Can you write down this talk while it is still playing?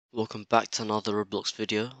Welcome back to another Roblox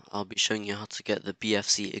video. I'll be showing you how to get the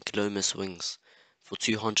BFC Eglomise wings for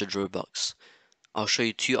 200 Robux. I'll show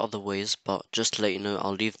you two other ways, but just to let you know,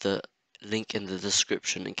 I'll leave the link in the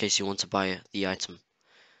description in case you want to buy the item.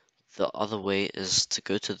 The other way is to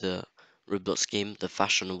go to the Roblox game, the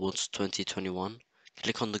Fashion Awards 2021.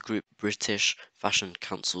 Click on the group British Fashion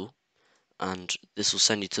Council, and this will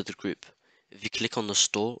send you to the group. If you click on the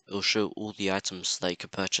store, it will show all the items that you can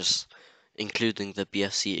purchase, including the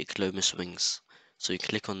BFC Eglomise wings. So you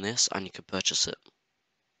click on this and you can purchase it.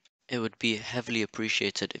 It would be heavily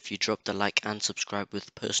appreciated if you dropped a like and subscribe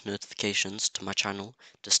with post notifications to my channel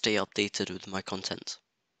to stay updated with my content.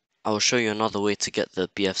 I will show you another way to get the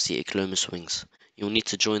BFC Eglomise wings. You'll need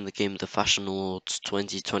to join the game The Fashion Awards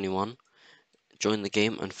 2021. Join the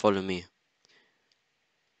game and follow me.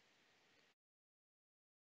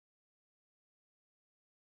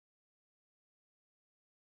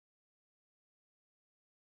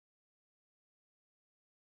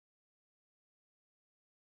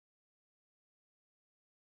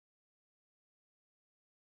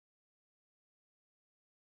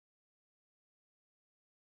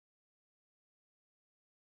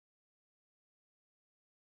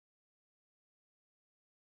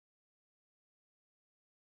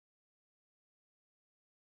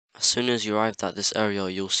 As soon as you arrive at this area,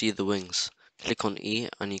 you'll see the wings. Click on E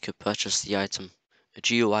and you can purchase the item. A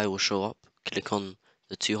GUI will show up. Click on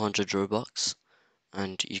the 200 Robux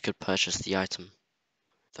and you could purchase the item.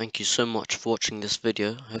 Thank you so much for watching this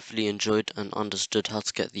video. Hopefully you enjoyed and understood how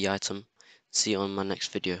to get the item. See you on my next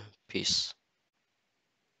video. Peace.